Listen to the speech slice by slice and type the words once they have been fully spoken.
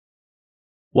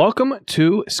Welcome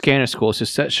to Scanner School. This is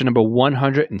session number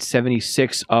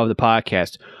 176 of the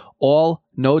podcast. All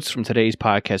notes from today's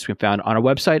podcast can be found on our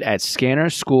website at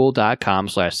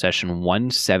scannerschool.com/session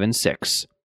 176.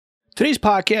 Today's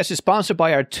podcast is sponsored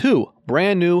by our two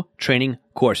brand new training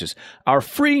courses. Our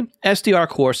free SDR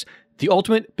course, The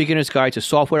Ultimate Beginner's Guide to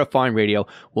Software-Defined Radio,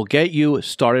 will get you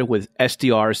started with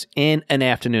SDRs in an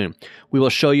afternoon. We will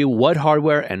show you what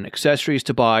hardware and accessories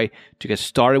to buy to get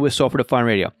started with software-defined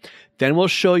radio. Then we'll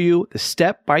show you the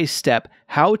step-by-step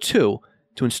how-to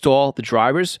install the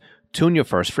drivers, tune your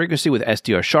first frequency with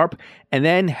SDR Sharp, and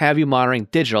then have you monitoring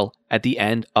digital at the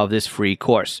end of this free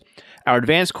course. Our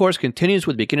advanced course continues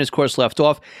with the beginner's course left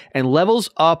off and levels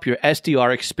up your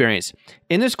SDR experience.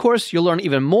 In this course, you'll learn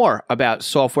even more about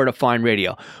software-defined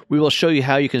radio. We will show you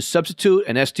how you can substitute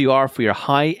an SDR for your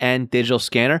high-end digital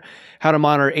scanner, how to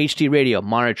monitor HD radio,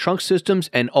 monitor trunk systems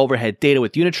and overhead data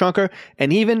with Unitrunker,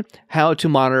 and even how to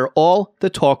monitor all the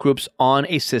talk groups on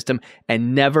a system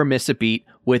and never miss a beat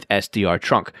with SDR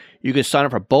Trunk. You can sign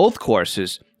up for both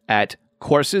courses at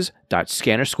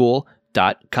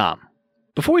courses.scannerschool.com.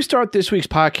 Before we start this week's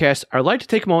podcast, I'd like to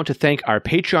take a moment to thank our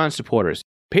Patreon supporters.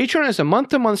 Patreon is a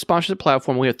month-to-month sponsorship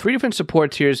platform. We have 3 different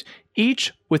support tiers,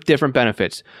 each with different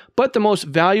benefits. But the most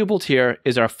valuable tier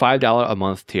is our $5 a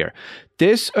month tier.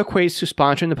 This equates to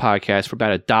sponsoring the podcast for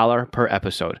about $1 per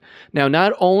episode. Now,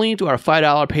 not only do our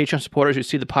 $5 Patreon supporters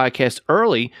receive the podcast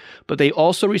early, but they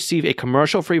also receive a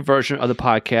commercial-free version of the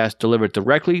podcast delivered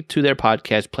directly to their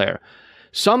podcast player.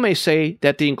 Some may say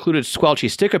that the included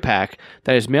Squelchy sticker pack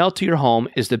that is mailed to your home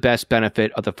is the best benefit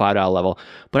of the $5 level,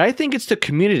 but I think it's the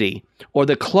community or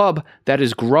the club that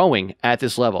is growing at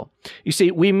this level. You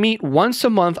see, we meet once a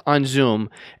month on Zoom,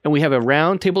 and we have a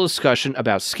roundtable discussion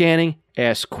about scanning,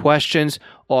 ask questions,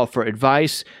 offer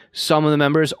advice. Some of the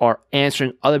members are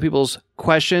answering other people's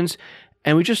questions,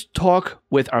 and we just talk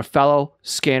with our fellow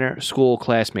Scanner School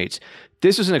classmates.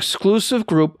 This is an exclusive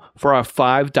group for our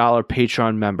 $5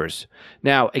 Patreon members.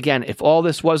 Now, again, if all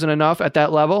this wasn't enough at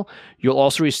that level, you'll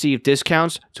also receive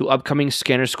discounts to upcoming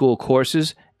Scanner School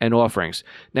courses and offerings.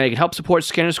 Now, you can help support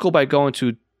Scanner School by going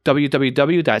to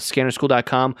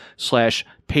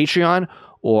www.scannerschool.com/Patreon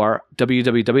or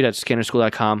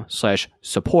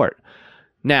www.scannerschool.com/support.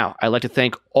 Now, I'd like to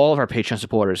thank all of our Patreon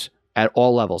supporters at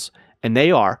all levels, and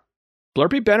they are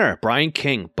Blurpy Benner, Brian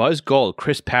King, Buzz Gold,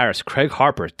 Chris Paris, Craig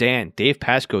Harper, Dan, Dave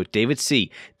Pasco, David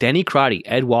C., Denny Crotty,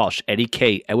 Ed Walsh, Eddie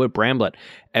K., Edward Bramblett,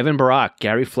 Evan Barak,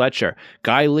 Gary Fletcher,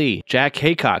 Guy Lee, Jack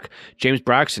Haycock, James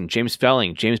Braxton, James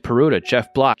Felling, James Peruta,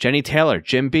 Jeff Block, Jenny Taylor,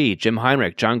 Jim B., Jim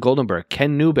Heinrich, John Goldenberg,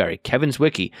 Ken Newberry, Kevin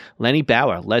Zwicky, Lenny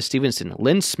Bauer, Les Stevenson,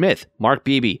 Lynn Smith, Mark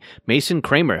Beebe, Mason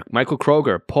Kramer, Michael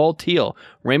Kroger, Paul Teal,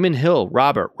 Raymond Hill,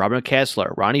 Robert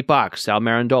Kessler, Ronnie Bach, Sal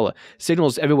Marandola,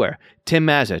 Signals Everywhere, Tim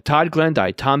Mazza, Todd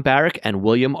Glendy, Tom Barrick, and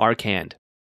William Arcand.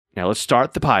 Now let's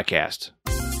start the podcast.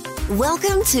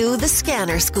 Welcome to The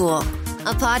Scanner School,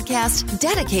 a podcast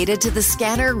dedicated to the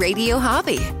scanner radio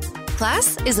hobby.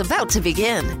 Class is about to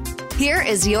begin. Here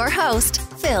is your host,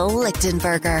 Phil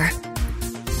Lichtenberger.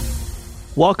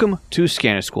 Welcome to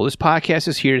Scanner School. This podcast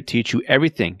is here to teach you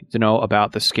everything to know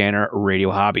about the scanner radio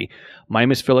hobby. My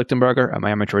name is Phil Lichtenberger, and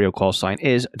my amateur radio call sign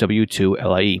is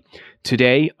W2LIE.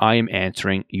 Today, I am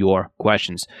answering your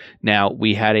questions. Now,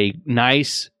 we had a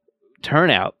nice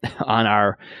turnout on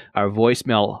our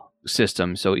voicemail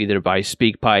system, so either by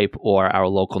SpeakPipe or our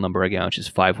local number again, which is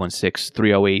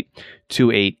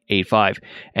 516-308-2885.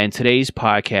 And today's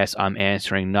podcast, I'm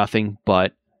answering nothing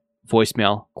but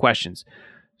voicemail questions.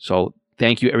 So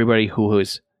thank you, everybody who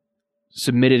has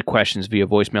submitted questions via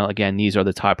voicemail. Again, these are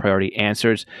the top priority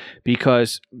answers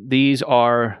because these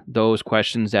are those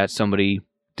questions that somebody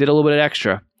did a little bit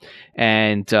extra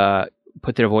and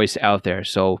put their voice out there.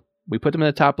 So we put them at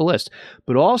the top of the list.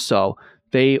 But also,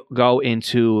 they go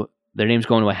into, their names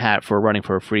go into a hat for running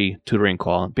for a free tutoring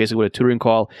call. Basically, what a tutoring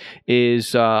call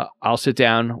is, I'll sit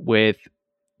down with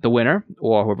the winner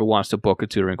or whoever wants to book a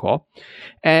tutoring call,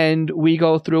 and we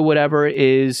go through whatever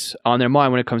is on their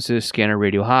mind when it comes to the scanner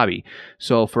radio hobby.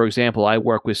 So, for example, I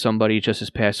worked with somebody just this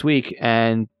past week,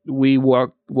 and we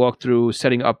walked through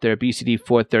setting up their BCD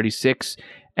 436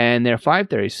 and their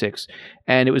 536,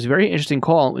 and it was a very interesting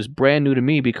call. It was brand new to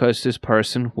me because this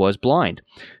person was blind,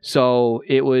 so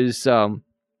it was a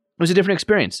different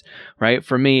experience, right,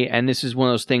 for me. And this is one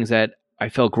of those things that I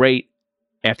felt great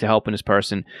after helping this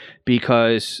person,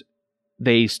 because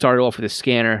they started off with a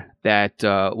scanner that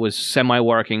was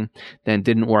semi-working, then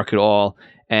didn't work at all,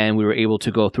 and we were able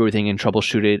to go through everything and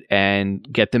troubleshoot it and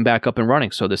get them back up and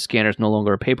running. So the scanner is no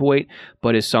longer a paperweight,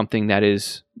 but is something that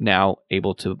is now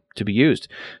able to be used.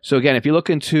 So again, if you're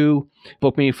looking to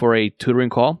book me for a tutoring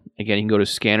call, again, you can go to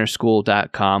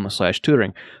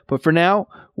scannerschool.com/tutoring. But for now,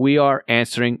 we are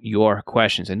answering your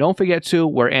questions. And don't forget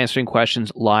we're answering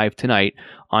questions live tonight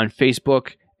on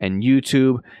Facebook and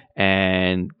YouTube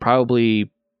and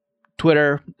probably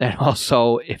Twitter, and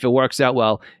also, if it works out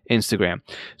well, Instagram.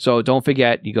 So don't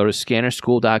forget, you go to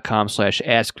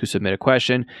scannerschool.com/ask to submit a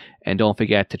question. And don't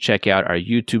forget to check out our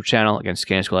YouTube channel, again,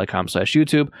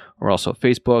 scannerschool.com/YouTube, or also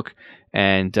Facebook.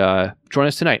 And join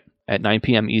us tonight at 9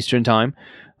 p.m. Eastern Time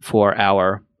for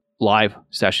our live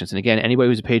sessions. And again, anybody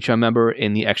who's a Patreon member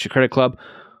in the Extra Credit Club,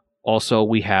 also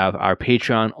we have our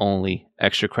Patreon-only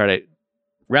Extra Credit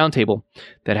Roundtable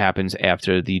that happens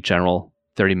after the general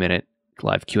 30-minute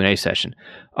live Q&A session.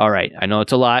 All right, I know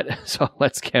it's a lot, so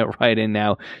let's get right in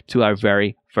now to our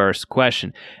very first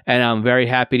question. And I'm very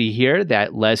happy to hear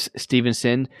that Les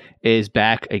Stevenson is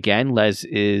back again. Les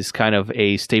is kind of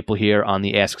a staple here on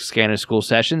the Ask Scanner School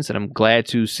sessions, and I'm glad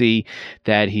to see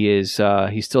that he's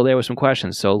still there with some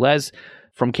questions. So Les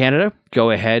from Canada, go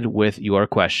ahead with your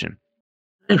question.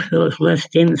 Thanks, Phil. It's Les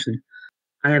Stevenson.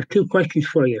 I have two questions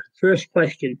for you. First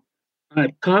question,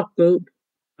 talk group,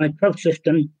 truck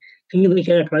system, can you make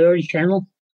it a priority channel?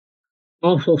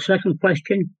 Also, second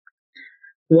question,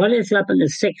 what is up in the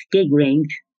 6 gig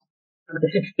range?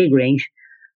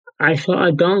 I saw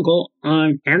a dongle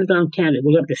on Amazon Canada. It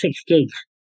was up to 6 gigs.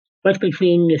 What's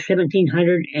between the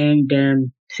 1700 and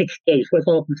 6 gigs? What's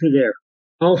all up through there?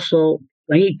 Also,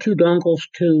 I need 2 dongles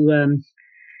to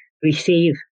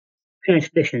receive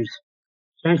transmissions.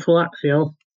 Thanks a lot,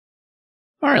 Phil.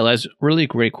 All right, Les, really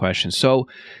great question. So,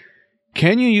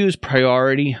 can you use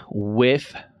priority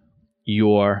with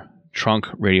your trunk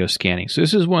radio scanning? So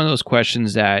this is one of those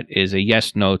questions that is a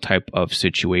yes-no type of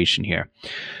situation here.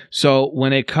 So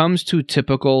when it comes to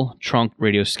typical trunk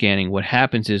radio scanning, what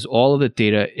happens is all of the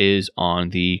data is on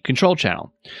the control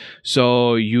channel.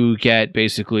 So you get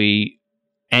basically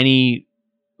any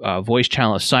voice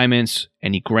channel assignments,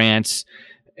 any grants,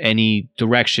 any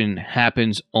direction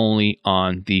happens only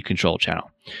on the control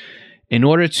channel. In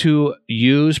order to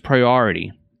use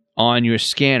priority on your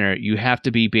scanner, you have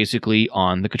to be basically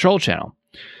on the control channel.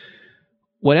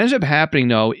 What ends up happening,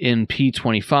 though, in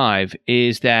P25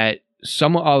 is that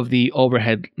some of the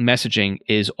overhead messaging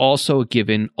is also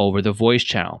given over the voice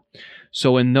channel.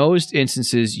 So in those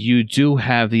instances, you do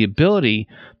have the ability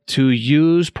to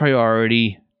use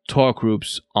priority talk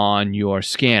groups on your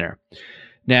scanner.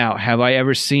 Now, have I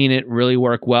ever seen it really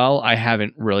work well? I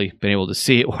haven't really been able to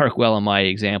see it work well in my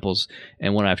examples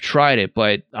and when I've tried it,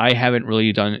 but I haven't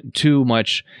really done too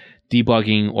much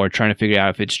debugging or trying to figure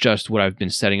out if it's just what I've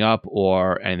been setting up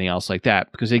or anything else like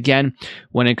that. Because again,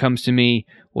 when it comes to me,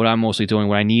 what I'm mostly doing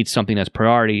when I need something that's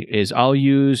priority is I'll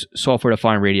use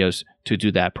software-defined radios to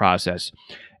do that process.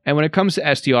 And when it comes to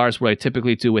SDRs, what I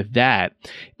typically do with that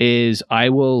is I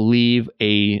will leave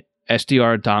a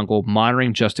SDR dongle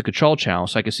monitoring just the control channel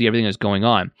so I can see everything that's going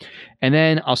on. And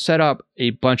then I'll set up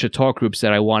a bunch of talk groups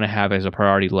that I want to have as a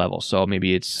priority level. So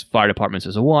maybe it's fire departments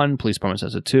as a 1, police departments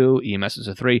as a 2, EMS as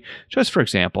a 3, just for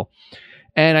example.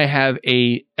 And I have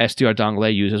a SDR dongle I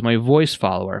use as my voice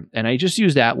follower. And I just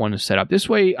use that one to set up. This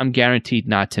way, I'm guaranteed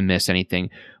not to miss anything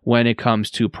when it comes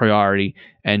to priority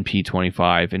and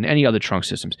P25 and any other trunk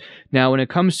systems. Now, when it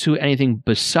comes to anything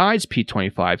besides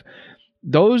P25,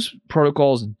 those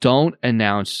protocols don't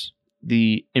announce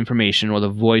the information or the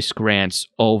voice grants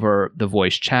over the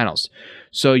voice channels.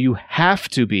 So you have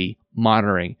to be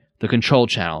monitoring the control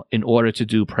channel in order to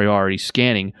do priority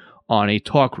scanning on a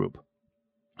talk group.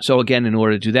 So again, in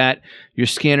order to do that, your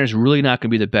scanner is really not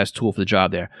going to be the best tool for the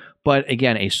job there. But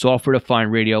again, a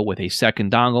software-defined radio with a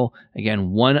second dongle, again,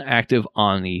 one active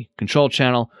on the control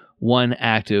channel, one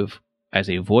active as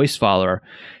a voice follower,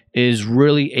 is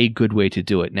really a good way to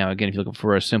do it. Now, again, if you're looking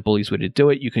for a simple, easy way to do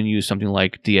it, you can use something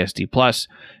like DSD Plus,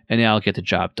 and that'll get the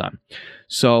job done.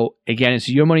 So again,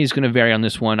 your money is going to vary on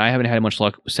this one. I haven't had much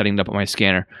luck setting it up on my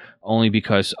scanner, only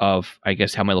because of, I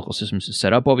guess, how my local systems is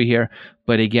set up over here.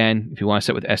 But again, if you want to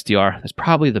set with SDR, that's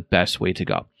probably the best way to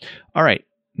go. All right,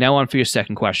 now on for your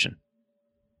second question.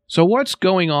 So what's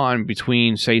going on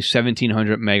between, say,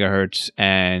 1700 megahertz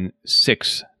and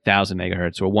 6,000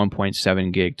 megahertz, or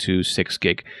 1.7 gig to 6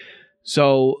 gig?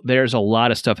 So there's a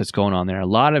lot of stuff that's going on there. A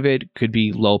lot of it could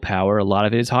be low power. A lot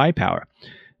of it is high power.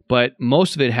 But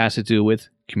most of it has to do with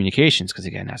communications, because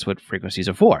again, that's what frequencies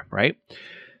are for, right?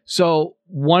 So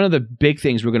one of the big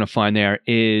things we're going to find there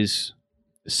is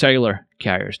cellular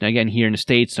carriers. Now, again, here in the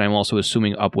States, and I'm also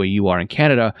assuming up where you are in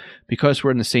Canada, because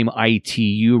we're in the same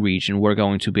ITU region, we're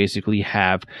going to basically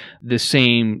have the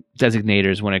same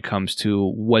designators when it comes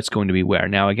to what's going to be where.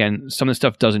 Now, again, some of the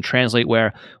stuff doesn't translate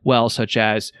well, such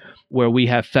as where we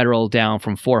have federal down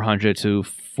from 400 to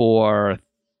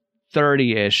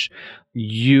 430-ish.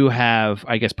 You have,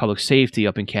 I guess, public safety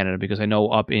up in Canada, because I know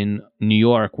up in New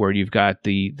York, where you've got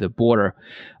the border,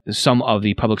 some of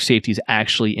the public safety is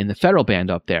actually in the federal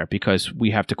band up there, because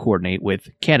we have to coordinate with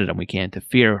Canada. We can't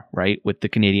interfere, right, with the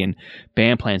Canadian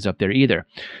band plans up there either.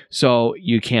 So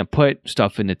you can't put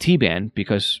stuff in the T band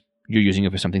because you're using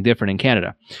it for something different in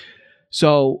Canada.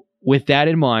 So with that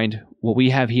in mind, what we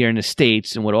have here in the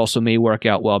States, and what also may work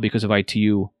out well because of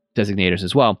ITU designators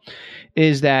as well,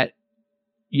 is that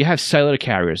you have cellular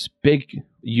carriers, big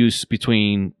use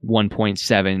between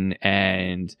 1.7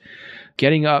 and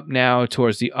getting up now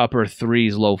towards the upper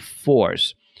 3s, low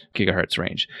 4s gigahertz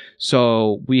range.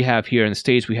 So we have here in the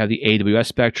States, we have the AWS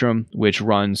spectrum, which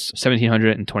runs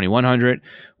 1700 and 2100.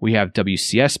 We have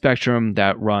WCS spectrum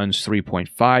that runs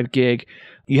 3.5 gig.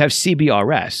 You have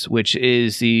CBRS, which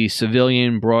is the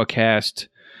Civilian Broadcast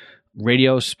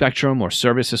Radio Spectrum or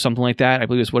Service or something like that, I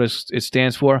believe is what it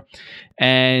stands for.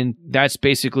 And that's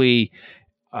basically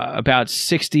about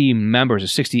 60 members or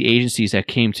 60 agencies that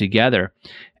came together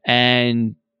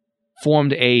and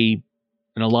formed an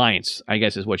alliance, I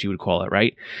guess is what you would call it,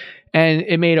 right? And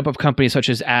it made up of companies such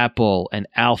as Apple and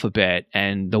Alphabet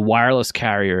and the wireless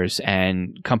carriers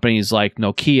and companies like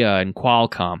Nokia and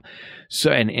Qualcomm,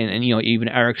 so and you know, even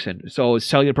Ericsson. So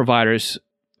cellular providers,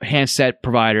 handset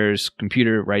providers,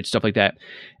 computer, right, stuff like that.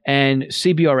 And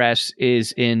CBRS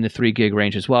is in the 3 gig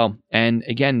range as well. And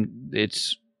again,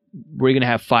 we're going to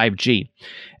have 5G.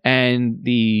 And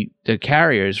the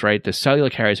carriers, right, the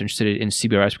cellular carriers are interested in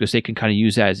CBRS because they can kind of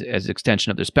use that as an extension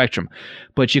of their spectrum.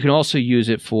 But you can also use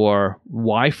it for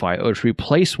Wi-Fi or to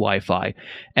replace Wi-Fi.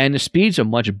 And the speeds are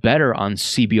much better on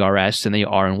CBRS than they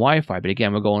are in Wi-Fi. But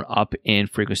again, we're going up in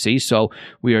frequency, so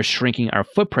we are shrinking our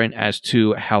footprint as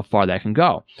to how far that can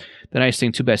go. The nice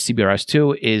thing too about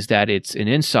CBRS2 is that it's an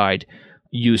inside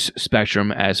use spectrum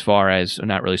as far as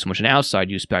not really so much an outside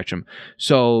use spectrum.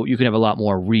 So you can have a lot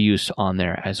more reuse on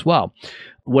there as well.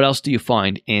 What else do you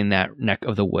find in that neck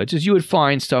of the woods is you would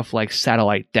find stuff like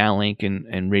satellite downlink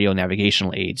and radio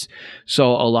navigational aids.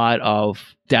 So a lot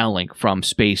of downlink from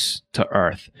space to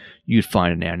Earth you'd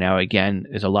find in there. Now, again,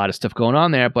 there's a lot of stuff going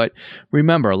on there, but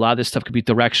remember, a lot of this stuff could be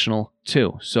directional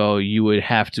too. So you would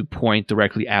have to point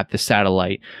directly at the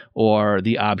satellite or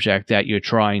the object that you're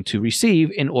trying to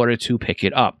receive in order to pick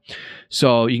it up.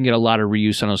 So you can get a lot of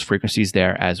reuse on those frequencies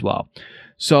there as well.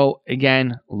 So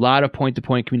again, a lot of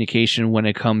point-to-point communication when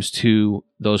it comes to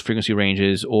those frequency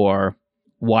ranges or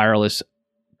wireless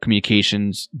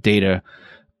communications, data,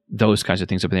 those kinds of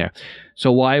things up in there.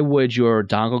 So why would your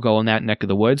dongle go in that neck of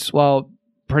the woods? Well,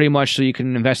 pretty much so you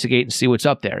can investigate and see what's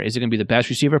up there. Is it going to be the best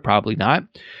receiver? Probably not.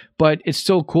 But it's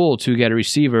still cool to get a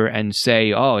receiver and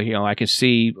say, oh, you know, I can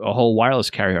see a whole wireless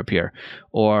carrier up here,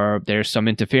 or there's some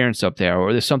interference up there,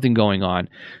 or there's something going on.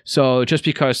 So just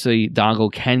because the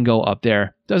dongle can go up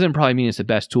there doesn't probably mean it's the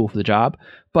best tool for the job,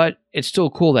 but it's still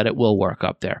cool that it will work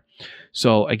up there.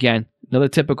 So again, another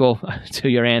typical to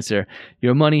your answer,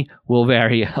 your money will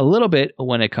vary a little bit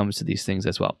when it comes to these things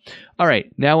as well. All right,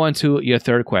 now on to your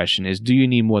third question is, do you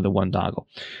need more than one dongle?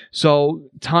 So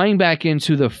tying back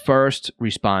into the first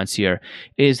response here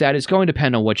is that it's going to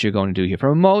depend on what you're going to do here.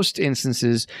 For most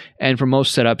instances and for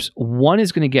most setups, one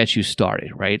is going to get you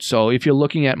started, right? So if you're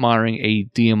looking at monitoring a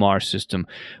DMR system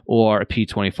or a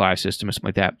P25 system or something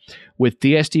like that, with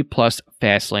DSD Plus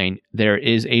Fastlane, there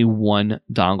is a one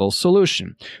dongle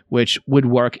solution, which would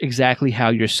work exactly how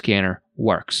your scanner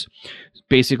works.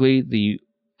 Basically, the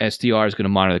SDR is going to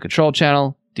monitor the control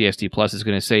channel. DSD Plus is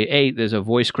going to say, hey, there's a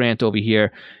voice grant over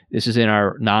here. This is in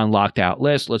our non-locked out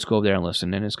list. Let's go over there and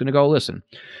listen. And it's going to go listen.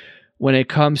 When it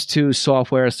comes to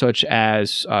software such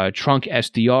as Trunk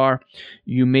SDR,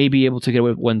 you may be able to get away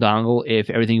with one dongle if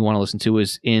everything you want to listen to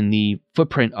is in the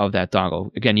footprint of that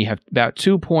dongle. Again, you have about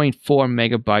 2.4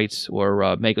 megabytes or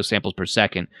megasamples per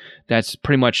second. That's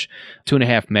pretty much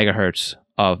 2.5 megahertz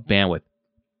of bandwidth.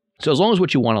 So as long as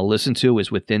what you want to listen to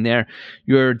is within there,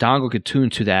 your dongle could tune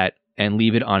to that and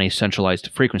leave it on a centralized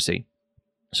frequency.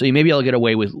 So you may be able to get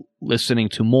away with listening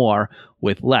to more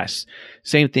with less.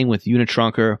 Same thing with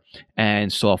Unitrunker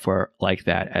and software like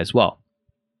that as well.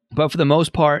 But for the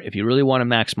most part, if you really want to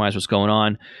maximize what's going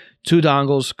on, 2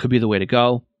 dongles could be the way to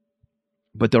go.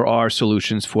 But there are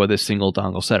solutions for this single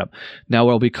dongle setup. Now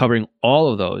we'll be covering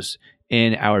all of those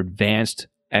in our advanced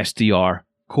SDR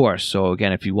course. So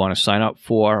again, if you want to sign up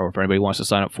for, or if anybody wants to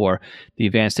sign up for the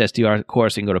Advanced SDR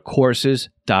course, you can go to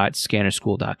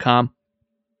courses.scannerschool.com.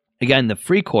 Again, the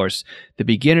free course, the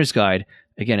Beginner's Guide,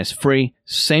 again, is free.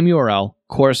 Same URL,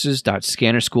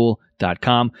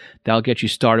 courses.scannerschool.com. That'll get you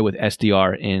started with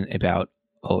SDR in about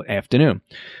afternoon.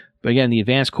 But again, the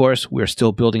advanced course, we're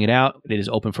still building it out. It is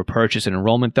open for purchase and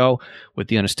enrollment, though, with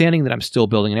the understanding that I'm still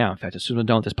building it out. In fact, as soon as I'm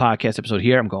done with this podcast episode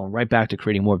here, I'm going right back to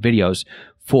creating more videos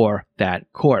for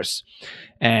that course.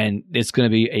 And it's going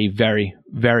to be a very,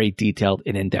 very detailed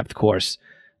and in-depth course.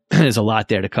 There's a lot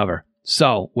there to cover.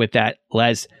 So with that,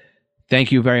 Les,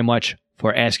 thank you very much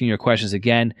for asking your questions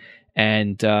again.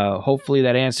 And hopefully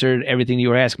that answered everything you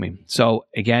were asking me. So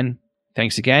again,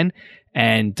 thanks again.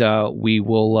 And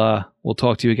we'll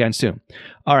talk to you again soon.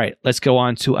 All right, let's go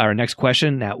on to our next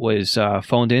question. That was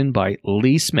phoned in by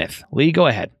Lee Smith. Lee, go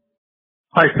ahead.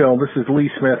 Hi, Phil. This is Lee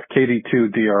Smith,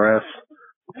 KD2DRS.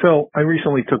 Phil, I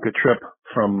recently took a trip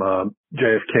from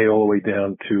JFK all the way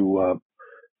down to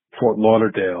Fort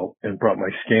Lauderdale and brought my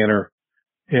scanner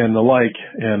and the like.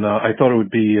 And I thought it would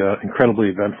be incredibly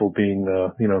eventful being,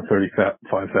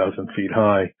 35,000 feet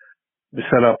high.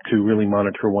 Set up to really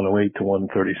monitor 108 to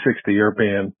 136, the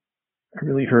airband. I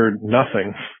really heard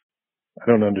nothing. I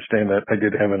don't understand that. I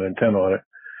did have an antenna on it.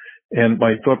 And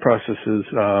my thought process is,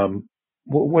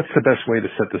 what's the best way to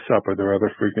set this up? Are there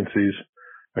other frequencies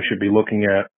I should be looking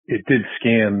at? It did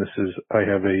scan. I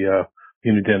have a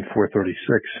Unident 436.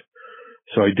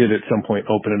 So I did at some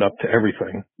point open it up to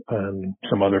everything.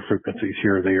 Some other frequencies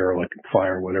here or there, like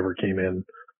fire, whatever came in,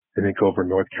 I think over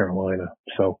North Carolina.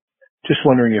 So just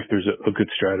wondering if there's a good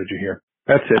strategy here.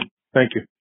 That's it. Thank you.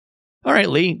 All right,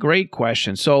 Lee, great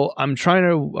question. So I'm trying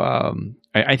to,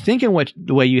 I think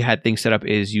the way you had things set up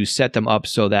is you set them up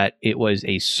so that it was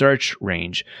a search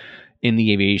range in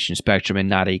the aviation spectrum and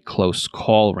not a close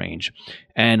call range.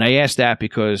 And I asked that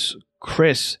because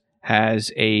Chris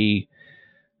has a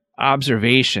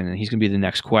observation, and he's going to be the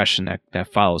next question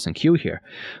that follows in queue here.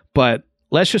 But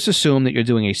let's just assume that you're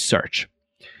doing a search.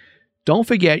 Don't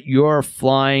forget you're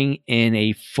flying in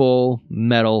a full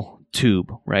metal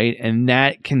tube, right? And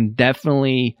that can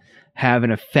definitely have an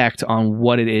effect on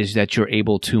what it is that you're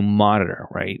able to monitor,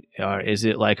 right? Is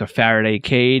it like a Faraday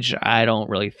cage? I don't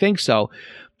really think so.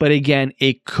 But again,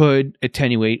 it could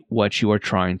attenuate what you are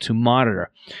trying to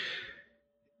monitor.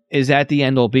 Is that the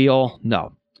end all be all?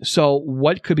 No. So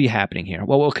what could be happening here?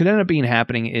 Well, what could end up being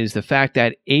happening is the fact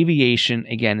that aviation,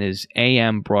 again, is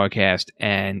AM broadcast,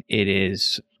 and it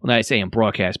is, well, not AM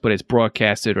broadcast, but it's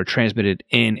broadcasted or transmitted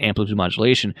in amplitude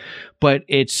modulation, but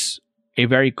it's a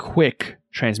very quick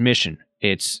transmission.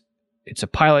 It's a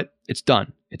pilot, it's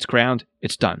done. It's ground,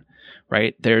 it's done,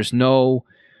 right? There's no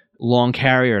long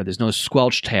carrier, there's no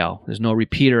squelch tail, there's no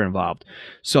repeater involved.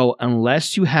 So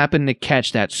unless you happen to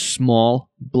catch that small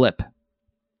blip,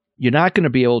 you're not going to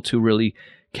be able to really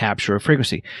capture a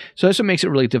frequency. So that's what makes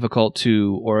it really difficult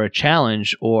or a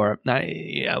challenge, or not,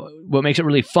 what makes it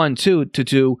really fun too, to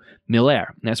do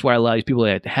mil-air. And that's why a lot of these people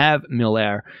that have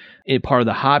mil-air, part of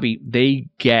the hobby, they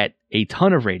get a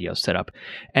ton of radios set up,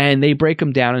 and they break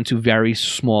them down into very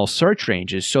small search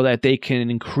ranges so that they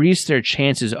can increase their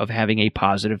chances of having a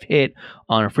positive hit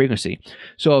on a frequency.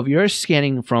 So if you're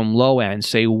scanning from low end,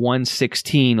 say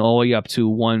 116 all the way up to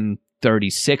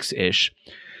 136-ish,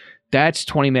 that's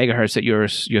 20 megahertz that you're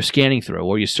scanning through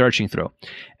or you're searching through.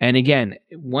 And again,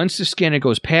 once the scanner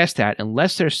goes past that,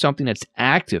 unless there's something that's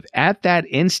active at that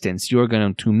instance, you're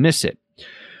going to miss it,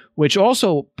 which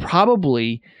also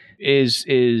probably is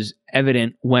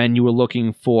evident when you were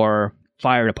looking for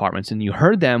fire departments and you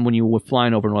heard them when you were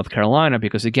flying over North Carolina,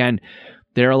 because again,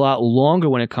 they're a lot longer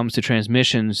when it comes to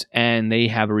transmissions and they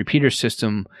have a repeater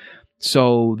system.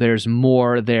 So there's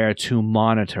more there to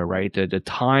monitor, right? The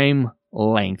time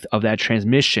length of that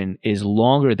transmission is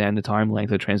longer than the time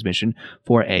length of transmission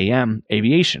for AM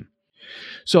aviation.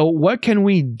 So what can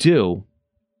we do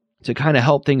to kind of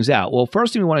help things out? Well,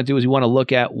 first thing we want to do is we want to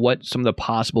look at what some of the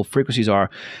possible frequencies are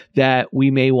that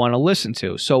we may want to listen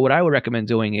to. So what I would recommend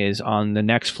doing is on the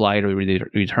next flight or the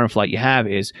return flight you have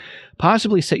is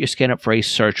possibly set your scan up for a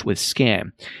search with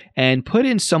scan and put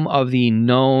in some of the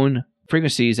known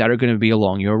frequencies that are going to be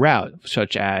along your route,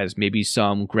 such as maybe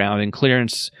some ground and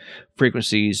clearance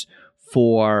frequencies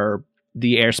for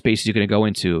the airspaces you're going to go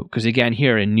into. Because again,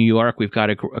 here in New York, we've got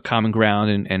a common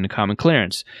ground and a common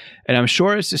clearance. And I'm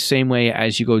sure it's the same way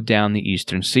as you go down the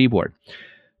eastern seaboard.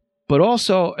 But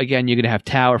also, again, you're going to have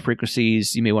tower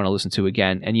frequencies you may want to listen to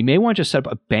again. And you may want to set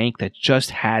up a bank that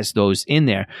just has those in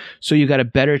there, so you got a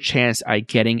better chance at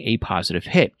getting a positive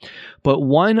hit. But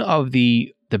one of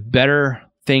the better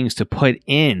things to put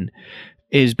in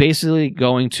is basically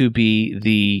going to be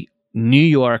the New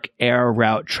York Air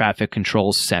Route Traffic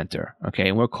Control Center. Okay,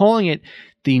 and we're calling it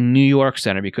the New York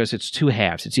Center because it's two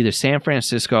halves. It's either San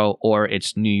Francisco or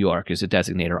it's New York is a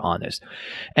designator on this.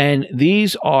 And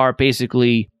these are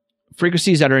basically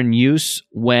frequencies that are in use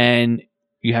when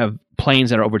you have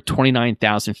planes that are over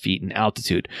 29,000 feet in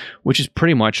altitude, which is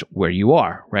pretty much where you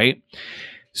are, right?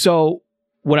 So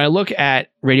when I look at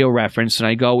radio reference and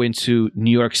I go into New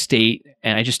York State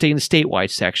and I just stay in the statewide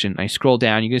section, I scroll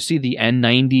down, you can see the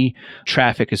N90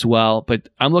 traffic as well, but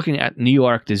I'm looking at New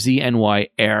York, the ZNY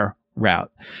Air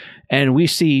Route. And we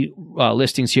see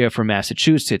listings here for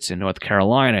Massachusetts and North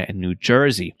Carolina and New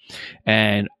Jersey.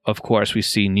 And of course, we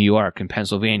see New York and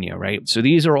Pennsylvania, right? So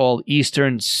these are all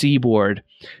Eastern Seaboard,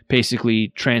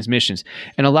 basically, transmissions.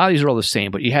 And a lot of these are all the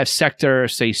same, but you have sector,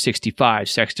 say, 65,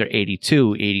 sector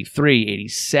 82, 83,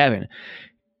 87,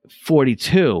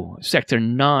 42, sector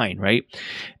 9, right?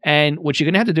 And what you're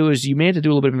going to have to do is you may have to do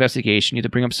a little bit of investigation. You have to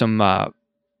bring up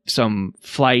some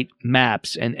flight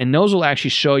maps, and those will actually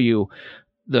show you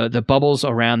the bubbles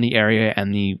around the area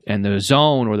and the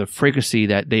zone or the frequency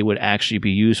that they would actually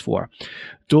be used for.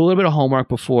 Do a little bit of homework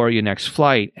before your next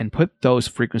flight and put those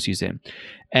frequencies in.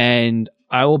 And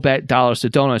I will bet dollars to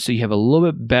donuts so you have a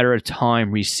little bit better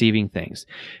time receiving things.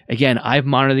 Again, I've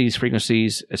monitored these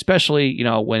frequencies, especially,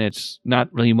 when it's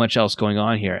not really much else going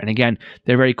on here. And again,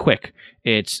 they're very quick.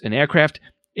 It's an aircraft.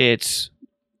 It's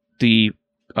the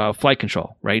flight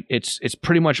control, right? It's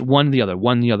pretty much one the other.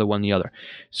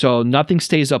 So nothing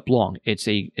stays up long. It's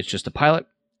just the pilot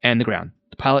and the ground,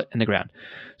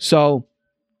 So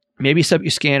maybe set up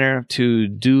your scanner to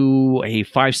do a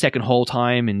 5-second hold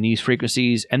time in these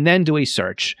frequencies and then do a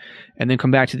search and then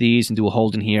come back to these and do a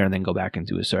hold in here and then go back and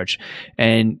do a search.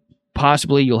 And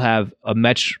possibly you'll have a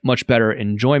much better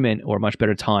enjoyment or much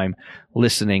better time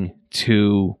listening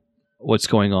to what's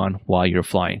going on while you're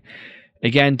flying.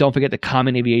 Again, don't forget the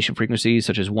common aviation frequencies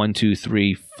such as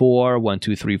 123.4,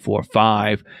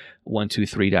 123.45,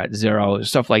 123.0,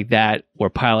 stuff like that, or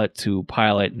pilot to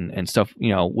pilot and stuff,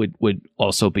 would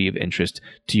also be of interest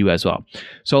to you as well.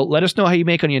 So let us know how you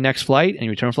make on your next flight and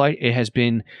your return flight. It has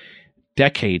been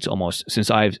decades almost since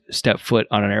I've stepped foot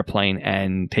on an airplane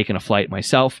and taken a flight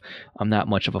myself. I'm not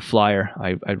much of a flyer.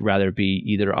 I'd rather be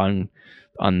either on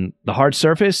the hard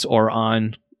surface or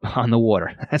on the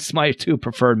water. That's my two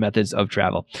preferred methods of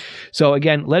travel. So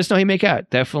again, let us know how you make out.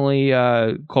 Definitely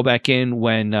call back in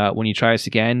when you try us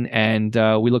again, and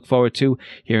we look forward to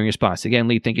hearing your response. Again,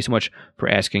 Lee, thank you so much for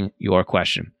asking your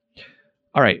question.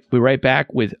 All right, we'll be right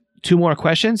back with 2 more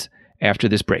questions after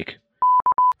this break.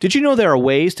 Did you know there are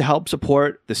ways to help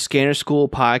support the Scanner School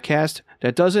podcast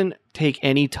that doesn't take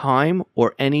any time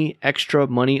or any extra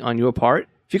money on your part?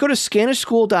 If you go to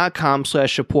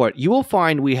scannerschool.com/support, you will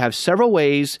find we have several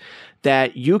ways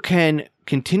that you can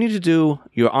continue to do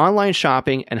your online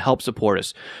shopping and help support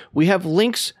us. We have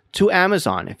links to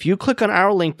Amazon. If you click on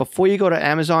our link before you go to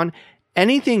Amazon,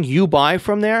 anything you buy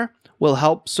from there will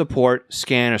help support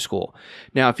Scanner School.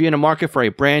 Now, if you're in the market for a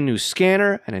brand new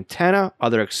scanner, an antenna,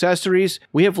 other accessories,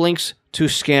 we have links to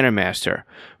Scanner Master,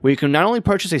 where you can not only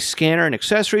purchase a scanner and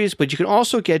accessories, but you can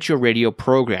also get your radio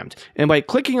programmed. And by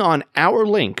clicking on our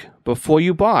link before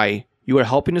you buy, you are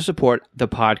helping to support the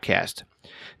podcast.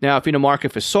 Now, if you're in the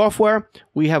market for software,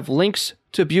 we have links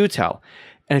to Butel.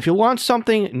 And if you want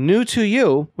something new to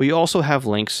you, we also have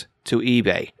links to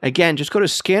eBay. Again, just go to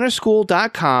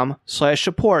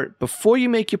scannerschool.com/support before you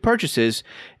make your purchases,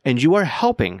 and you are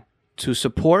helping to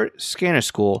support Scanner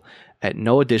School at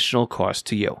no additional cost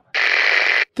to you.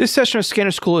 This session of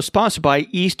Scanner School is sponsored by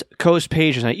East Coast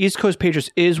Pagers. Now, East Coast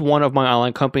Pagers is one of my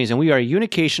online companies, and we are a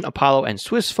Unication, Apollo, and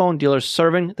Swiss phone dealers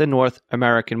serving the North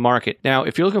American market. Now,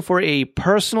 if you're looking for a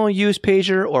personal use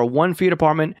pager or one for your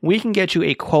department, we can get you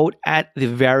a quote at the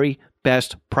very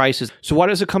best prices. So why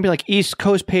does a company like East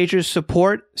Coast Pagers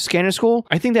support Scanner School?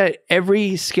 I think that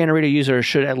every scanner radio user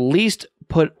should at least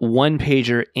put one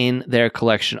pager in their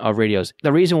collection of radios.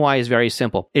 The reason why is very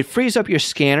simple. It frees up your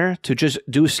scanner to just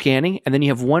do scanning, and then you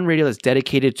have one radio that's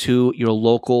dedicated to your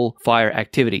local fire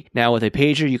activity. Now, with a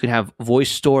pager, you can have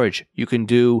voice storage. You can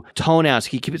do tone outs.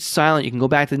 You can keep it silent. You can go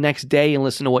back the next day and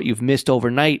listen to what you've missed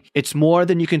overnight. It's more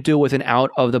than you can do with an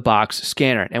out-of-the-box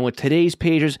scanner. And with today's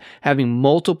pagers having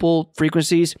multiple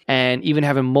frequencies and even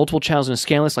having multiple channels in a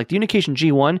scan list, like the Unication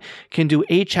G1 can do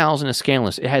 8 channels in a scan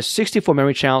list. It has 64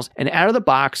 memory channels, and out of the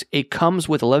box, it comes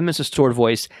with 11 minutes of stored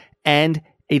voice and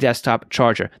a desktop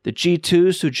charger. The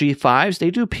G2s to G5s,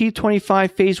 they do P25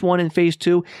 Phase 1 and Phase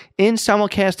 2 in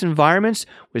simulcast environments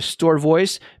with stored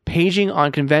voice, paging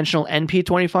on conventional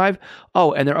NP25.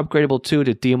 Oh, and they're upgradable too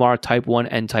to DMR Type 1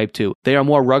 and Type 2. They are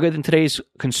more rugged than today's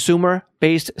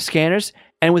consumer-based scanners.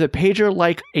 And with a pager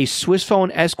like a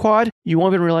Swissphone S-Quad, you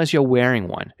won't even realize you're wearing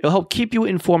one. It'll help keep you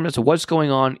informed as to what's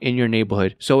going on in your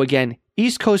neighborhood. So again,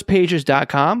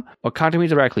 eastcoastpagers.com or contact me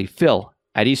directly,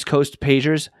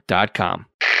 phil@eastcoastpagers.com.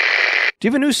 Do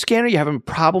you have a new scanner? You're having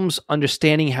problems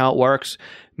understanding how it works?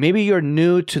 Maybe you're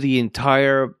new to the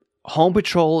entire Home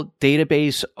Patrol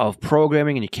database of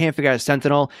programming and you can't figure out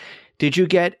Sentinel. Did you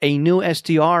get a new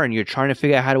SDR and you're trying to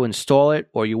figure out how to install it?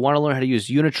 Or you want to learn how to use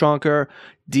Unitrunker,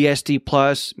 DSD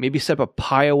Plus, maybe set up a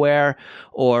PieAware,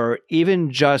 or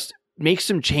even just make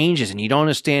some changes and you don't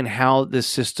understand how this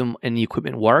system and the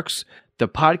equipment works? The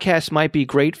podcast might be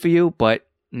great for you, but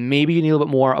maybe you need a little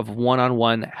bit more of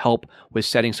one-on-one help with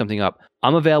setting something up.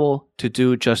 I'm available to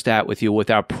do just that with you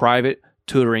with our private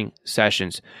tutoring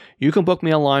sessions. You can book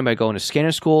me online by going to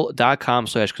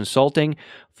scannerschool.com/consulting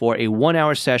for a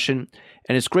 1-hour session.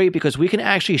 And it's great because we can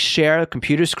actually share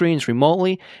computer screens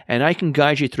remotely and I can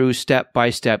guide you through step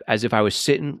by step as if I was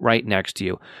sitting right next to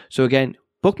you. So again,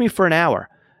 book me for an hour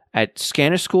at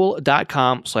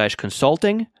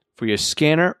scannerschool.com/consulting for your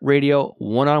Scanner Radio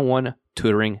one-on-one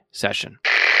tutoring session.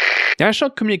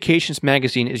 National Communications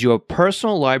Magazine is your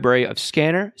personal library of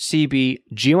scanner, CB,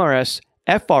 GMRS,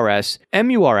 FRS,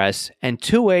 MURS, and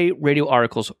two-way radio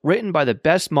articles written by the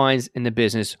best minds in the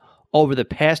business over the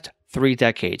past 3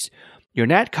 decades. Your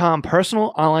NatCom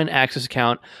personal online access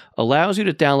account allows you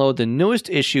to download the newest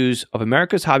issues of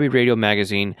America's Hobby Radio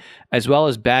magazine, as well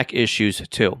as back issues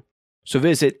too. So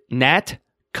visit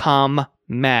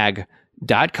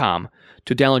natcommag.com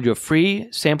to download your free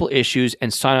sample issues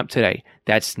and sign up today.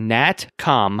 That's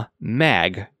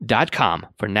natcommag.com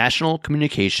for National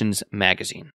Communications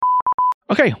Magazine.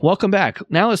 Okay, welcome back.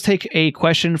 Now let's take a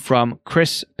question from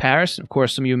Chris Paris. Of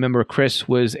course, some of you remember Chris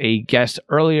was a guest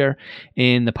earlier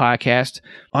in the podcast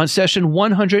on session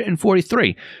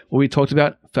 143, where we talked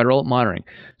about federal monitoring.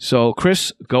 So,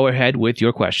 Chris, go ahead with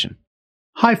your question.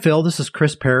 Hi, Phil. This is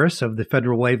Chris Paris of the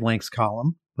Federal Wavelengths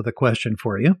column with a question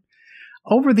for you.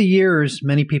 Over the years,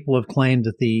 many people have claimed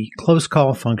that the close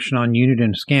call function on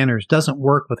Uniden scanners doesn't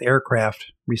work with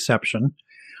aircraft reception.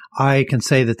 I can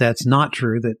say that that's not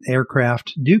true, that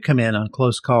aircraft do come in on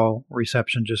close call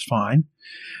reception just fine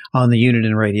on the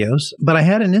Uniden radios. But I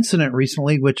had an incident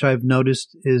recently which I've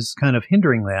noticed is kind of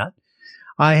hindering that.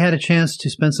 I had a chance to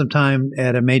spend some time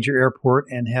at a major airport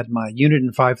and had my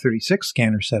Uniden 536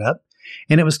 scanner set up,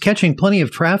 and it was catching plenty of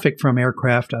traffic from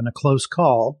aircraft on a close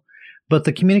call, but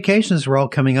the communications were all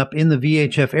coming up in the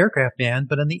VHF aircraft band,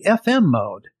 but in the FM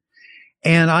mode.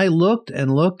 And I looked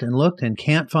and looked and looked and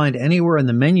can't find anywhere in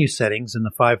the menu settings in the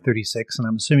 536, and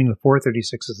I'm assuming the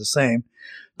 436 is the same,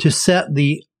 to set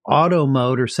the auto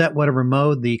mode or set whatever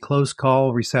mode the close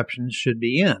call reception should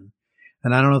be in.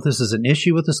 And I don't know if this is an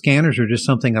issue with the scanners or just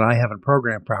something that I haven't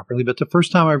programmed properly, but the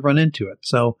first time I've run into it.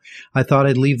 So I thought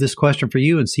I'd leave this question for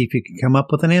you and see if you can come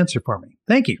up with an answer for me.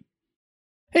 Thank you.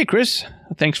 Hey, Chris.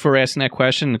 Thanks for asking that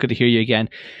question. Good to hear you again.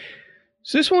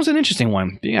 So this one's an interesting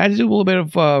one. I had to do a little bit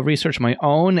of research of my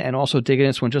own and also dig into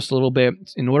this one just a little bit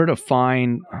in order to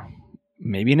find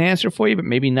maybe an answer for you, but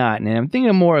maybe not. And I'm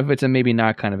thinking more of it's a maybe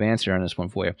not kind of answer on this one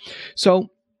for you. So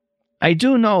I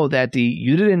do know that the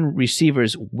Uniden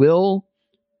receivers will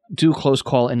do close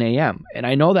call in AM. And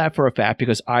I know that for a fact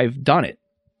because I've done it.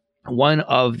 One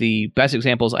of the best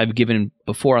examples I've given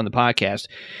before on the podcast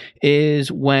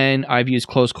is when I've used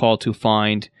close call to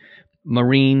find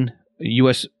Marine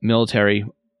U.S. military.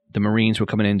 The Marines were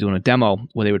coming in doing a demo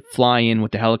where they would fly in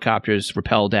with the helicopters,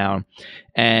 rappel down,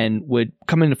 and would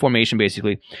come into formation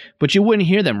basically. But you wouldn't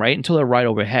hear them, right, until they're right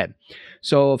overhead.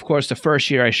 So, of course, the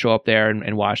first year I show up there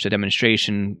and watch the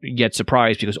demonstration, you get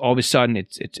surprised because all of a sudden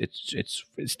it's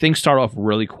things start off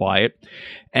really quiet,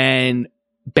 and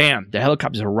bam, the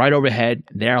helicopters are right overhead.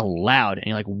 They're loud, and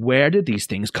you're like, where did these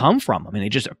things come from? I mean, they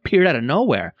just appeared out of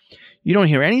nowhere. You don't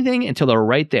hear anything until they're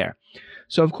right there.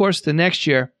 So, of course, the next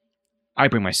year, I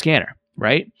bring my scanner,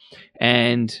 right?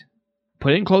 And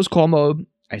put it in close call mode.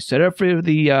 I set it up for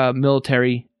the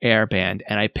military air band,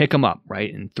 and I pick them up,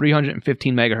 right? In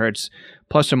 315 megahertz,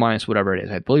 plus or minus whatever it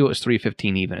is. I believe it was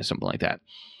 315 even or something like that.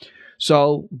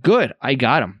 So, good. I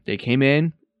got them. They came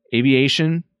in,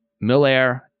 aviation,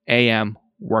 mil-air, AM,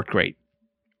 worked great.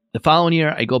 The following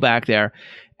year, I go back there,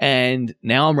 and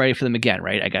now I'm ready for them again,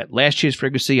 right? I got last year's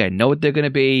frequency. I know what they're going to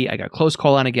be. I got close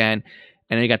call on again.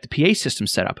 and they got the PA system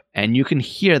set up, and you can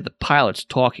hear the pilots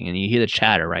talking, and you hear the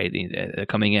chatter, right? They're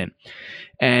coming in,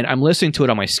 and I'm listening to it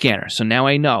on my scanner. So now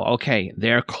I know, okay,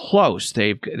 they're close.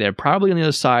 They're probably on the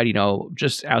other side,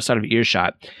 just outside of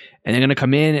earshot, and they're going to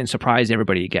come in and surprise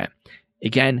everybody again.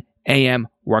 Again, AM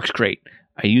works great.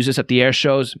 I use this at the air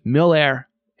shows. Mil-Air,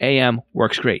 AM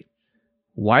works great.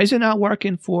 Why is it not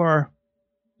working for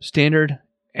standard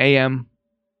AM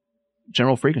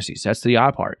general frequencies? That's the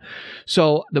odd part.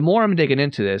 So the more I'm digging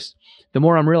into this, the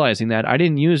more I'm realizing that I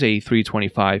didn't use a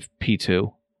 325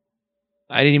 P2.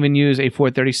 I didn't even use a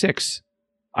 436.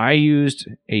 I used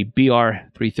a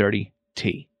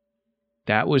BR330T.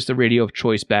 That was the radio of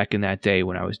choice back in that day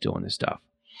when I was doing this stuff.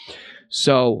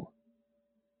 So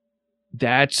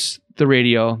that's the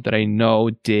radio that I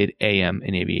know did AM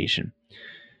in aviation,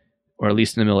 or at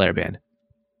least in the Mil-Air band.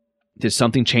 Did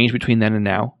something change between then and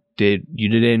now? Did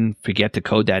Uniden forget to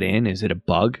code that in? Is it a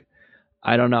bug?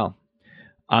 I don't know.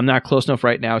 I'm not close enough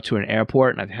right now to an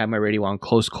airport, and I've had my radio on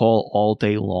close call all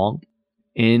day long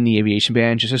in the aviation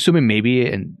band, just assuming maybe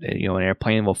an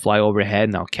airplane will fly overhead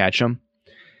and I'll catch them.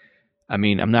 I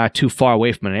mean, I'm not too far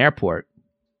away from an airport,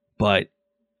 but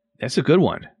that's a good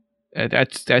one.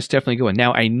 That's definitely a good one.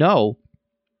 Now, I know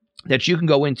that you can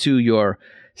go into your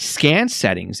scan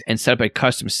settings and set up a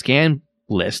custom scan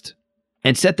list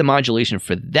and set the modulation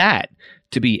for that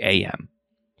to be AM.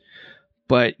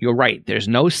 But you're right. There's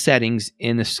no settings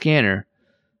in the scanner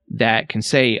that can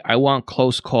say, I want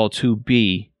close call to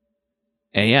be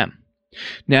AM.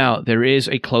 Now, there is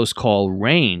a close call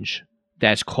range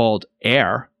that's called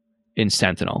air in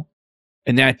Sentinel,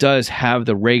 and that does have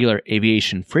the regular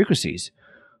aviation frequencies,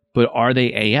 but are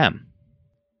they AM?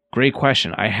 Great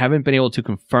question. I haven't been able to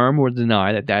confirm or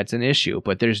deny that that's an issue,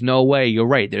 but there's no way, you're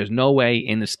right, there's no way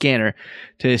in the scanner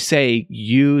to say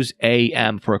use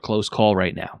AM for a close call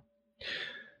right now.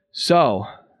 So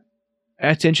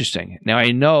that's interesting. Now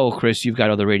I know, Chris, you've got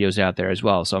other radios out there as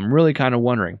well, so I'm really kind of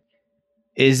wondering,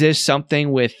 is this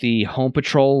something with the Home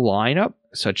Patrol lineup,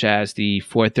 such as the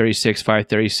 436,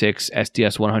 536,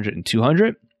 SDS 100, and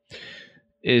 200?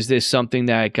 Is this something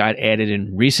that got added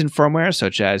in recent firmware,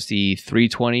 such as the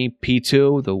 320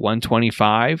 P2, the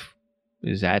 125?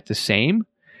 Is that the same?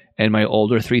 And my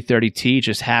older 330T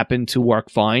just happened to work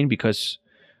fine because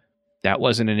that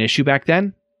wasn't an issue back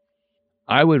then?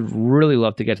 I would really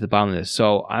love to get to the bottom of this.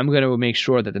 So I'm going to make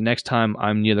sure that the next time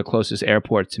I'm near the closest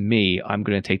airport to me, I'm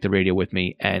going to take the radio with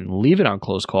me and leave it on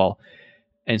close call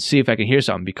and see if I can hear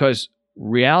something. Because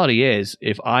reality is,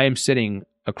 if I am sitting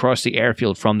across the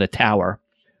airfield from the tower,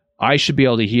 I should be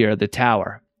able to hear the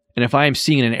tower. And if I am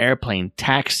seeing an airplane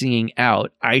taxiing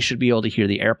out, I should be able to hear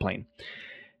the airplane.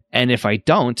 And if I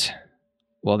don't,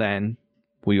 well then,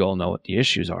 we all know what the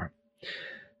issues are.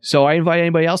 So I invite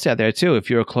anybody else out there too, if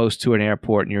you're close to an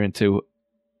airport and you're into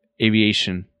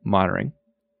aviation monitoring.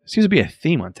 Seems to be a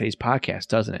theme on today's podcast,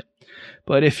 doesn't it?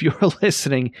 But if you're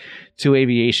listening to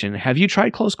aviation, have you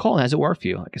tried close call? Has it worked for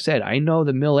you? Like I said, I know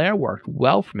the Mil-Air worked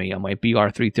well for me on my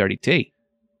BR330T.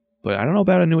 But I don't know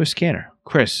about a newer scanner.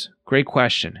 Chris, great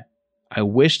question. I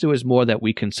wish there was more that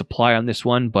we can supply on this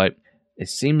one, but it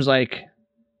seems like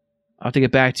I'll have to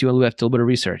get back to you after a little bit of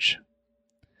research.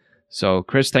 So,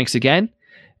 Chris, thanks again,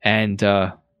 and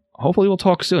hopefully we'll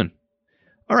talk soon.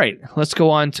 All right, let's go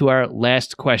on to our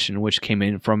last question, which came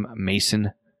in from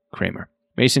Mason Kramer.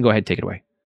 Mason, go ahead, take it away.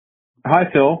 Hi,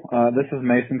 Phil. This is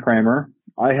Mason Kramer.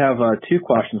 I have two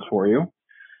questions for you.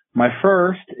 My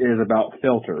first is about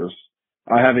filters.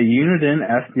 I have a Uniden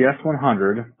SDS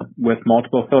 100 with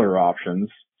multiple filter options,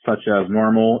 such as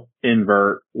normal,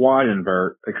 invert, wide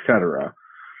invert, etc.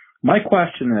 My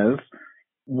question is,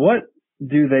 what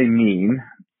do they mean?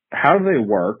 How do they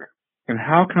work? And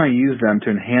how can I use them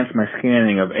to enhance my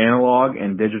scanning of analog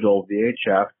and digital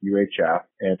VHF, UHF,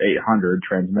 and 800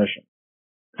 transmission?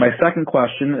 My second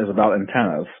question is about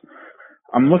antennas.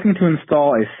 I'm looking to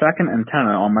install a second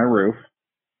antenna on my roof.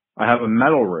 I have a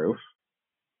metal roof.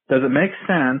 Does it make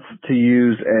sense to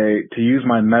use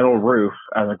my metal roof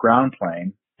as a ground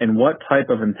plane? And what type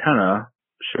of antenna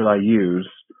should I use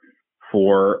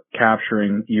for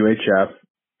capturing UHF,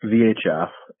 VHF,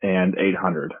 and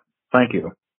 800? Thank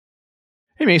you.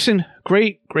 Hey, Mason.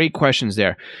 Great questions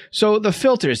there. So the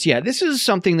filters, yeah, this is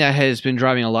something that has been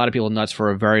driving a lot of people nuts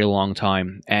for a very long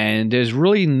time. And there's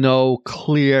really no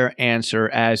clear answer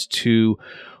as to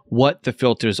what the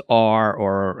filters are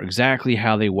or exactly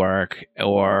how they work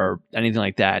or anything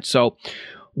like that. So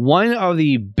one of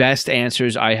the best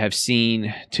answers I have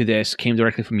seen to this came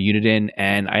directly from Uniden,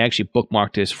 and I actually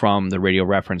bookmarked this from the Radio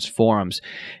Reference forums.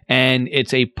 And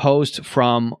it's a post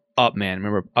from Upman.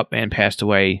 Remember, Upman passed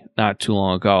away not too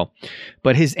long ago.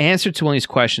 But his answer to one of these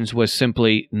questions was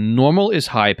simply normal is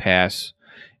high pass,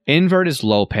 invert is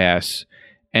low pass,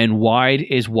 and wide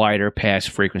is wider pass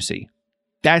frequency.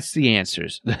 That's the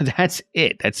answers. That's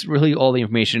it. That's really all the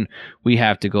information we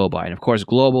have to go by. And of course,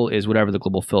 global is whatever the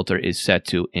global filter is set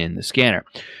to in the scanner.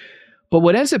 But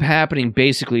what ends up happening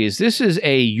basically is this is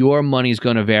a your money's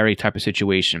going to vary type of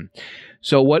situation.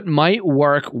 So what might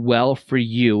work well for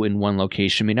you in one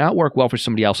location may not work well for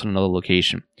somebody else in another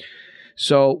location.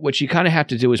 So what you kind of have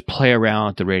to do is play around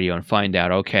with the radio and find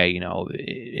out, okay,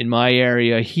 in my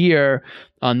area here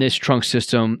on this trunk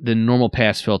system, the normal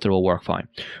pass filter will work fine.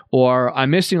 Or I'm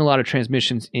missing a lot of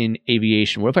transmissions in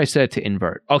aviation. What if I set it to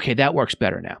invert? Okay, that works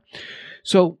better now.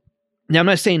 So now I'm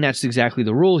not saying that's exactly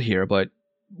the rule here, but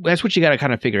that's what you got to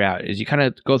kind of figure out is you kind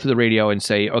of go through the radio and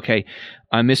say, okay,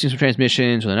 I'm missing some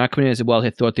transmissions or they're not coming in as well as I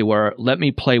thought they were. Let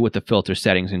me play with the filter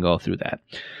settings and go through that.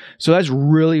 So that's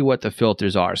really what the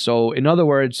filters are. So in other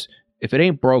words, if it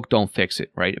ain't broke, don't fix it,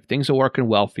 right? If things are working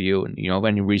well for you and you don't have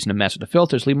any reason to mess with the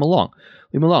filters, leave them alone.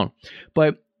 Leave them alone.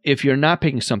 But if you're not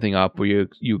picking something up or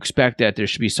you expect that there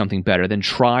should be something better, then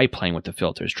try playing with the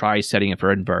filters. Try setting it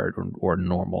for invert or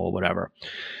normal or whatever.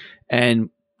 And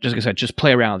just like I said, just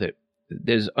play around with it.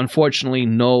 There's unfortunately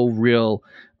no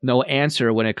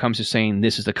answer when it comes to saying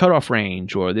this is the cutoff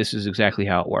range or this is exactly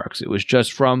how it works. It was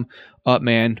just from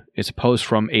Upman. It's a post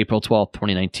from April 12th,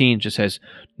 2019. It just says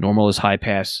normal is high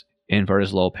pass, invert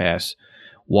is low pass,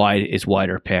 wide is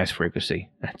wider pass frequency.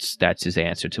 That's his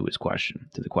answer to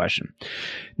the question.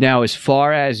 Now, as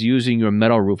far as using your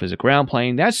metal roof as a ground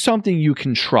plane, that's something you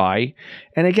can try.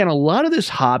 And again, a lot of this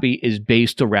hobby is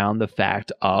based around the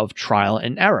fact of trial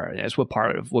and error. That's what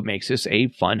part of what makes this a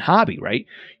fun hobby, right?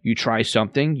 You try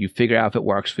something, you figure out if it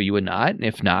works for you or not. And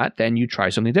if not, then you try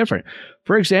something different.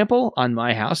 For example, on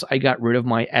my house, I got rid of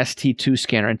my ST2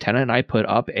 scanner antenna and I put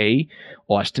up a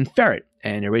Austin Ferret.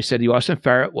 And everybody said the Austin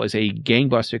Ferret was a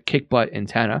gangbuster kick butt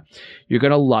antenna. You're going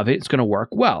to love it. It's going to work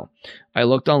well. I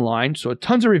looked online, saw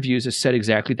tons of reviews that said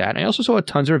exactly that. And I also saw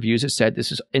tons of reviews that said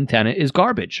antenna is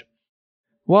garbage.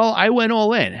 Well, I went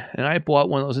all in and I bought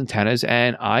one of those antennas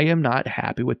and I am not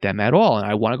happy with them at all. And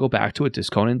I want to go back to a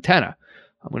discone antenna.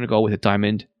 I'm going to go with a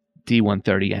Diamond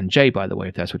D130NJ, by the way,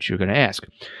 if that's what you're going to ask.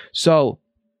 So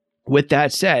with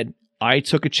that said, I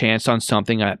took a chance on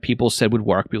something that people said would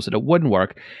work. People said it wouldn't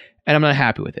work. And I'm not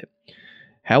happy with it.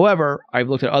 However, I've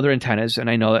looked at other antennas,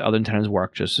 and I know that other antennas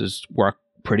work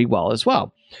pretty well as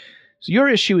well. So your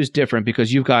issue is different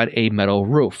because you've got a metal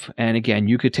roof. And again,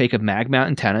 you could take a mag mount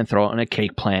antenna and throw it on a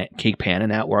cake pan,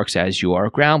 and that works as your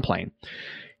ground plane.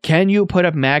 Can you put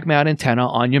a mag mount antenna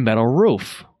on your metal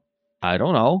roof? I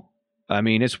don't know. I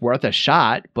mean, it's worth a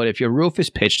shot, but if your roof is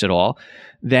pitched at all,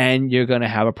 then you're going to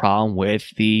have a problem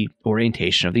with the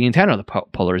orientation of the antenna, the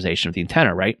polarization of the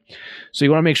antenna, right? So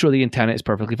you want to make sure the antenna is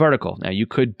perfectly vertical. Now, you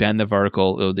could bend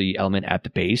the element at the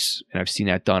base, and I've seen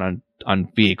that done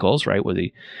on vehicles, right, where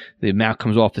the mount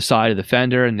comes off the side of the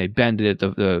fender, and they bend it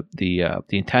the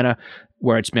antenna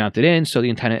where it's mounted in, so the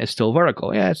antenna is still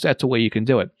vertical. Yeah, that's a way you can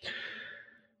do it.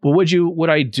 But would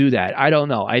I do that? I don't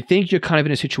know. I think you're kind of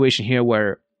in a situation here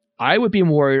where I would be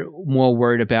more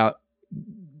worried about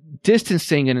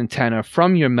distancing an antenna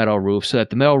from your metal roof so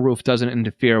that the metal roof doesn't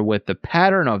interfere with the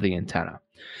pattern of the antenna.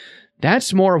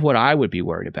 That's more of what I would be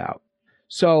worried about.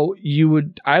 So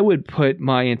I would put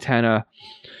my antenna,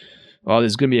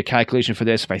 there's going to be a calculation for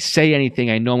this. If I say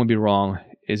anything, I know I'm going to be wrong.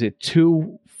 Is it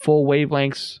 2 full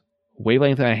wavelengths,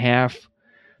 wavelength and a half?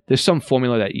 There's some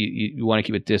formula that you want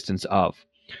to keep a distance of.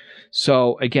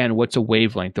 So again, what's a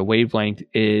wavelength? The wavelength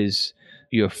is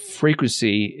your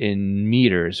frequency in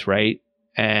meters, right?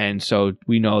 And so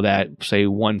we know that, say,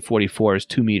 144 is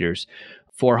 2 meters.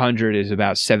 400 is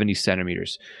about 70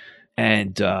 centimeters.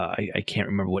 And I can't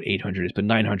remember what 800 is, but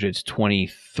 900 is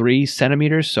 23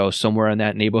 centimeters. So somewhere in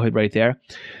that neighborhood right there.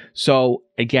 So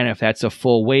again, if that's a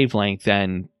full wavelength,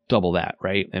 then double that,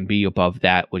 right? And be above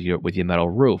that with your metal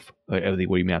roof, where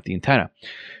you mount the antenna.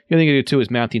 The other thing you do too is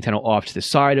mount the antenna off to the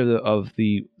side of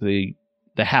the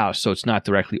house, so it's not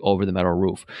directly over the metal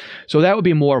roof. So that would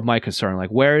be more of my concern,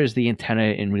 like where is the antenna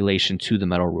in relation to the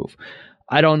metal roof?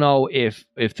 I don't know if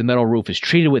the metal roof is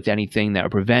treated with anything that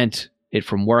would prevent it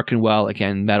from working well.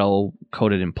 Again, metal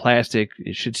coated in plastic,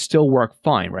 it should still work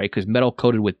fine, right? Because metal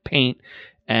coated with paint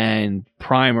and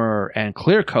primer and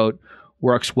clear coat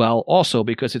works well also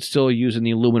because it's still using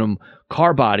the aluminum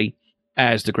car body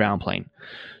as the ground plane.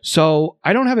 So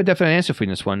I don't have a definite answer for you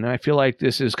in this one. And I feel like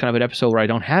this is kind of an episode where I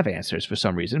don't have answers for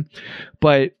some reason.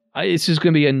 But This is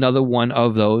going to be another one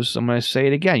of those. I'm going to say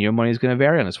it again. Your money is going to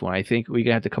vary on this one. I think we're going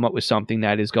to have to come up with something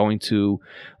that is going to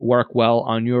work well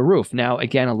on your roof. Now,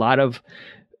 again, a lot of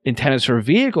antennas for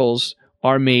vehicles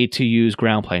are made to use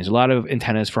ground planes. A lot of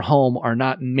antennas for home are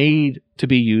not made to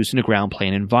be used in a ground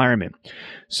plane environment.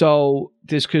 So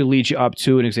this could lead you up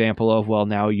to an example of, well,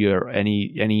 now your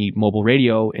any mobile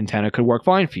radio antenna could work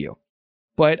fine for you.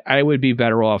 But I would be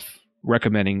better off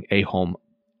recommending a home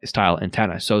style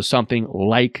antenna. So something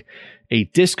like a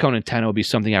disc cone antenna would be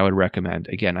something I would recommend.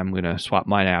 Again, I'm going to swap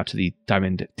mine out to the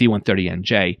Diamond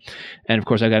D130NJ. And of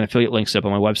course, I've got an affiliate link set up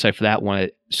on my website for that one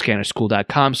at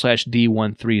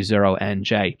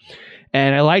scannerschool.com/D130NJ.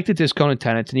 And I like the disc cone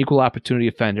antenna. It's an equal opportunity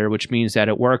offender, which means that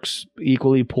it works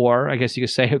equally poor, I guess you could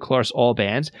say, across all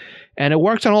bands. And it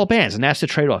works on all bands. And that's the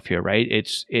trade-off here, right?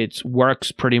 It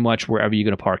works pretty much wherever you're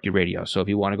going to park your radio. So if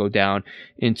you want to go down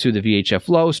into the VHF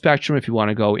low spectrum, if you want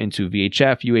to go into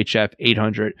VHF, UHF,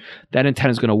 800, that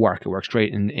antenna is going to work. It works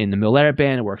great in the military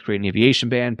band. It works great in the aviation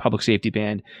band, public safety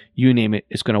band. You name it,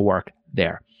 it's going to work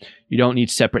there. You don't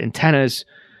need separate antennas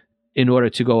in order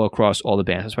to go across all the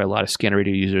bands. That's why a lot of scanner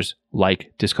radio users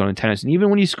like disc cone antennas. And even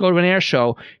when you go to an air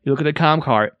show, you look at the comm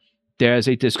cart, there's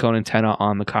a disc cone antenna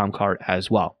on the comm cart as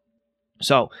well.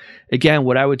 So again,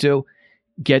 what I would do,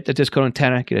 get the disc cone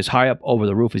antenna, get as high up over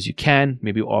the roof as you can,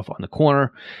 maybe off on the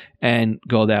corner, and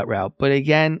go that route. But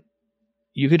again,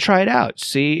 you could try it out.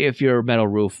 See if your metal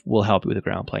roof will help you with a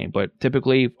ground plane. But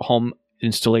typically, home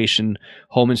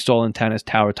install antennas,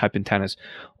 tower type antennas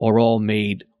are all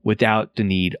made without the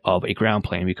need of a ground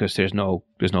plane because there's no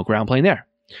ground plane there.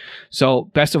 So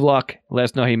best of luck. Let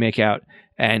us know how you make out.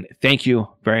 And thank you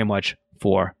very much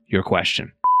for your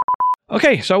question.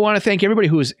 Okay, so I want to thank everybody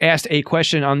who's asked a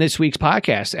question on this week's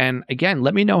podcast. And again,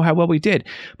 let me know how well we did.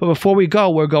 But before we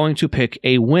go, we're going to pick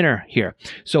a winner here.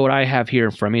 So what I have here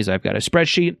in front of me is I've got a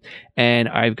spreadsheet, and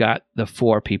I've got the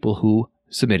 4 people who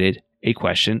submitted a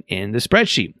question in the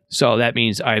spreadsheet. So that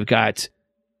means I've got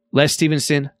Les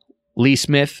Stevenson, Lee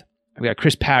Smith, I've got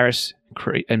Chris Paris,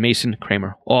 and Mason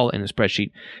Kramer all in the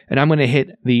spreadsheet. And I'm going to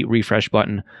hit the refresh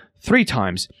button 3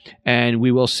 times, and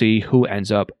we will see who ends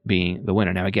up being the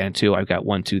winner. Now, again, too, I've got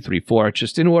 1, 2, 3, 4,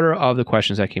 just in order of the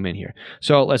questions that came in here.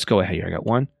 So let's go ahead here. I got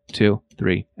 1, 2,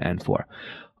 3, and 4.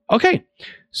 Okay,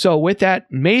 so with that,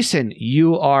 Mason,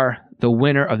 you are the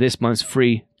winner of this month's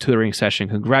free tutoring session.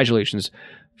 Congratulations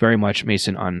very much,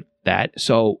 Mason, on that.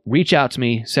 So reach out to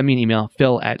me, send me an email,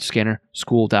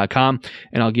 phil@scannerschool.com,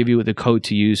 and I'll give you the code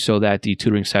to use so that the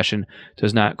tutoring session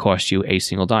does not cost you a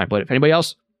single dime. But if anybody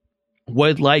else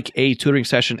would like a tutoring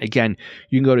session, again,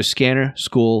 you can go to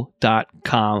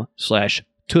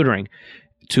scannerschool.com/tutoring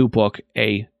to book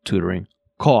a tutoring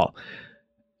call.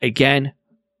 Again,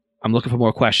 I'm looking for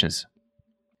more questions.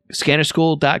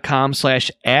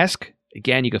 Scannerschool.com/ask.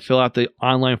 Again, you can fill out the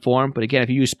online form. But again, if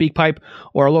you use SpeakPipe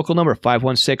or our local number,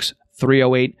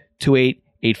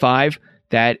 516-308-2885,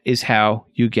 that is how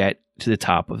you get to the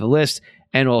top of the list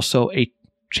and also a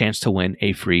chance to win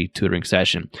a free tutoring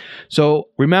session. So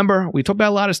remember, we talked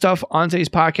about a lot of stuff on today's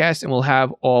podcast, and we'll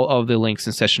have all of the links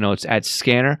and session notes at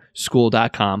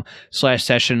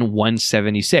scannerschool.com/session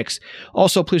 176.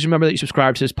 Also, please remember that you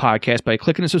subscribe to this podcast by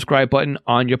clicking the subscribe button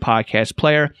on your podcast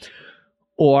player.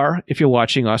 Or if you're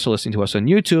watching us or listening to us on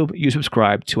YouTube, you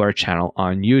subscribe to our channel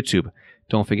on YouTube.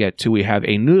 Don't forget, too, we have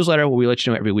a newsletter where we let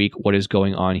you know every week what is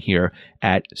going on here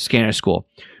at Scanner School.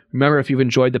 Remember, if you've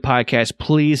enjoyed the podcast,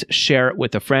 please share it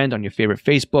with a friend on your favorite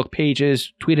Facebook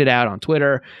pages, tweet it out on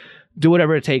Twitter, do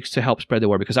whatever it takes to help spread the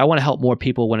word, because I want to help more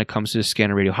people when it comes to the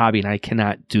scanner radio hobby, and I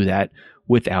cannot do that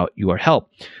without your help.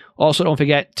 Also, don't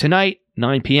forget, tonight,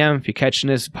 9 p.m., if you're catching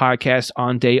this podcast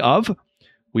on day of,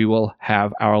 we will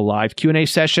have our live Q&A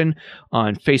session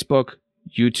on Facebook,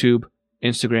 YouTube,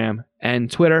 Instagram, and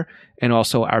Twitter, and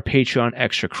also our Patreon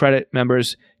Extra Credit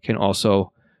members can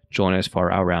also join us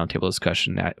for our roundtable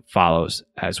discussion that follows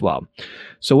as well.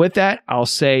 So with that, I'll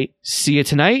say see you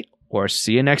tonight or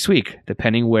see you next week,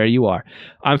 depending where you are.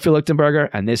 I'm Phil Lichtenberger,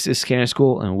 and this is Scanner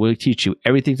School, and we'll teach you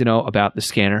everything to know about the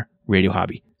scanner radio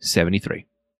hobby. 73.